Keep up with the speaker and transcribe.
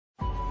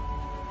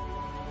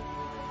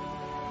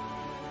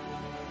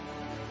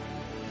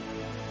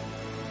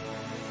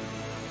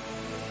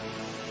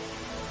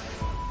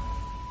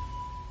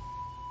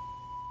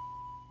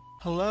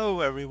Hello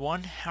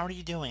everyone, how are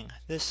you doing?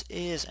 This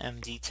is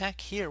MD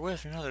Tech here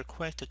with another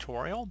quick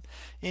tutorial.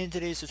 In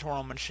today's tutorial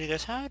I'm going to show you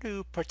guys how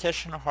to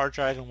partition a hard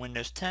drive in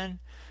Windows 10.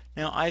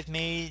 Now I've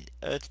made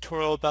a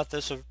tutorial about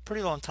this a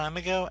pretty long time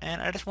ago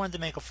and I just wanted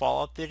to make a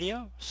follow-up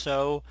video.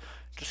 So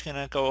just going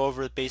to go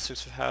over the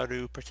basics of how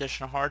to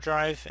partition a hard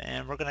drive,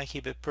 and we're going to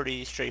keep it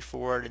pretty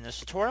straightforward in this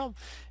tutorial.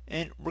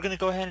 And we're going to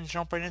go ahead and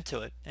jump right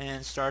into it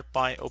and start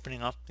by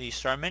opening up the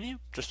start menu.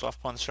 Just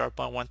left click on the start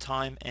button one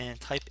time and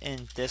type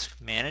in disk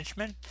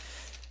management.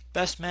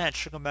 Best match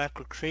should come back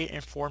with create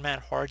and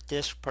format hard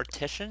disk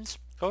partitions.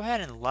 Go ahead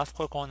and left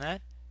click on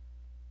that.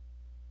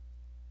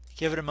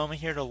 Give it a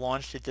moment here to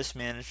launch the disk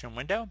management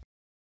window.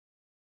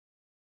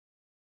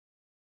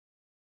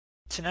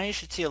 So now you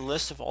should see a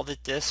list of all the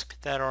disks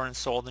that are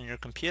installed in your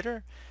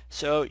computer.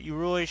 So you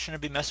really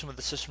shouldn't be messing with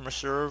the system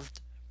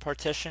reserved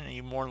partition, and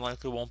you more than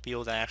likely won't be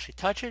able to actually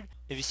touch it.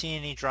 If you see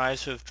any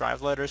drives with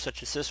drive letters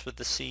such as this with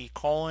the C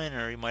colon,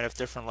 or you might have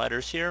different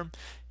letters here,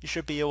 you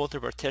should be able to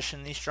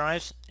partition these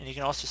drives. And you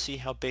can also see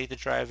how big the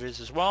drive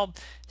is as well.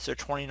 So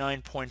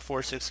 29.46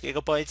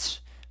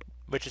 gigabytes,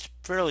 which is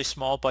fairly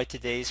small by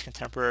today's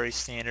contemporary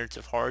standards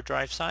of hard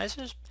drive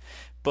sizes.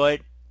 But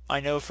I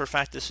know for a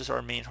fact this is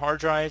our main hard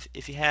drive.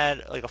 If you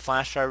had like a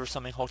flash drive or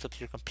something hooked up to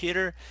your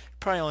computer, it'd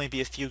probably only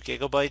be a few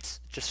gigabytes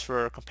just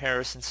for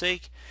comparison's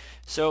sake.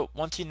 So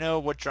once you know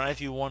what drive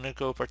you want to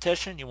go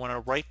partition, you want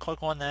to right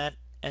click on that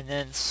and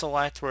then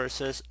select where it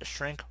says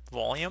shrink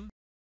volume.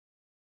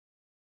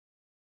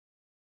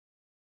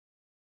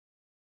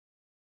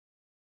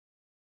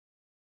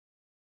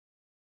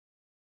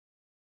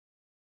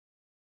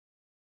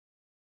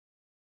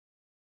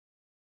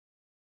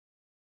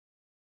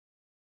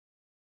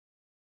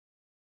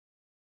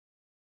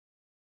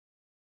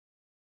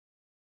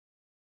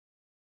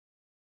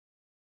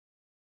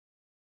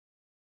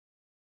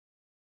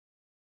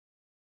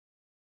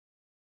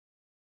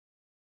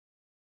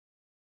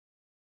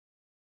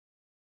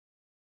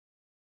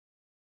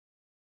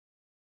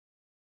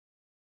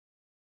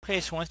 Okay,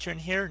 so once you're in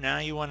here, now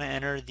you want to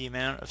enter the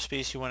amount of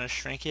space you want to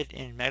shrink it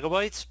in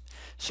megabytes.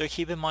 So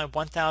keep in mind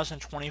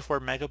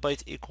 1024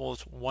 megabytes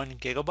equals 1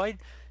 gigabyte.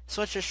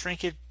 So let's just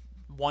shrink it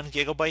 1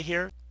 gigabyte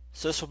here.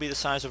 So this will be the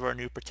size of our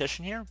new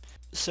partition here.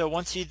 So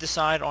once you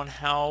decide on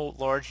how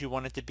large you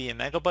want it to be in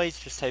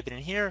megabytes, just type it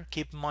in here.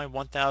 Keep in mind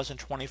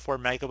 1024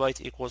 megabytes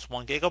equals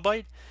 1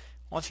 gigabyte.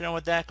 Once you're done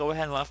with that, go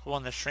ahead and left click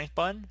on the shrink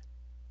button.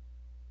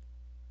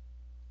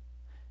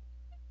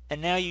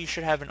 And now you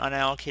should have an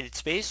unallocated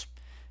space.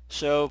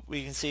 So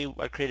we can see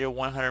I created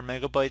 100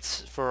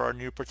 megabytes for our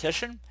new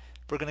partition.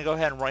 We're going to go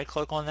ahead and right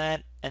click on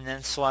that and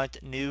then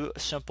select new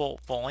simple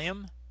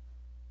volume.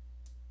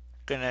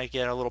 Going to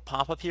get a little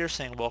pop-up here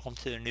saying welcome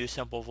to the new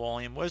simple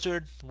volume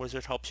wizard.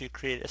 Wizard helps you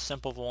create a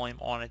simple volume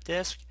on a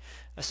disk.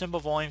 A simple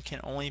volume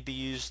can only be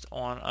used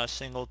on a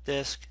single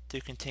disk.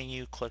 To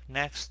continue, click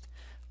next.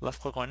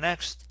 Left click on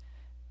next.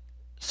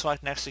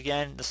 Select next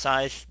again. The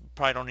size,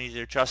 probably don't need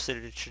to adjust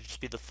it. It should just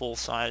be the full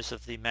size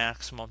of the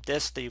maximum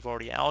disk that you've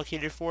already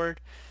allocated for it.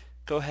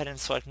 Go ahead and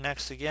select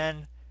next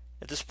again.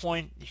 At this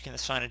point, you can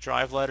assign a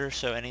drive letter,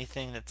 so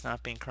anything that's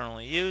not being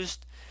currently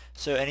used.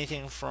 So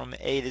anything from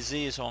A to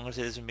Z, as long as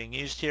it isn't being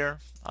used here.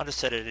 I'll just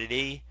set it at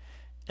E.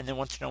 And then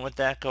once you're done with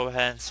that, go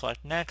ahead and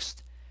select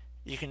next.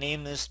 You can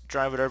name this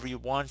drive whatever you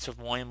want. So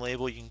volume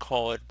label, you can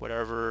call it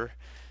whatever.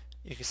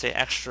 You can say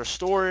extra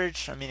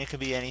storage. I mean, it could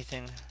be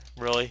anything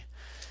really.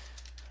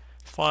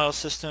 File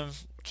system,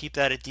 keep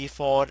that at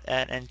default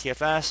at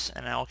NTFS,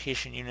 and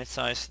allocation unit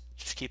size,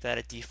 just keep that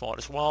at default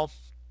as well.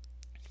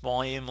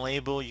 Volume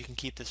label, you can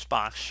keep this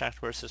box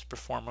checked where it says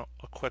perform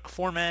a quick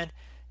format,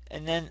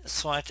 and then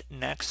select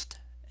next,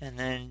 and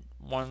then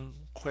one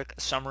quick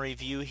summary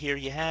view here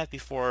you have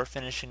before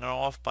finishing it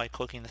off by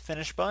clicking the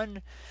finish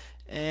button,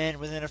 and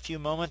within a few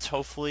moments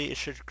hopefully it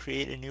should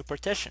create a new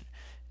partition.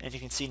 And you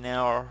can see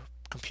now our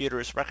computer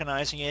is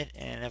recognizing it,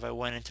 and if I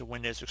went into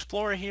Windows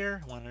Explorer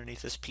here,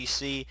 underneath this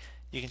PC,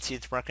 you can see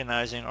it's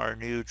recognizing our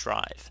new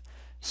drive.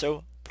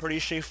 So pretty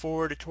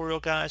straightforward tutorial,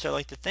 guys, I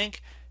like to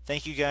think.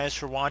 Thank you guys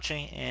for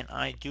watching, and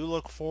I do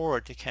look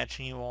forward to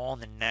catching you all in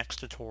the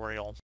next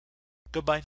tutorial. Goodbye.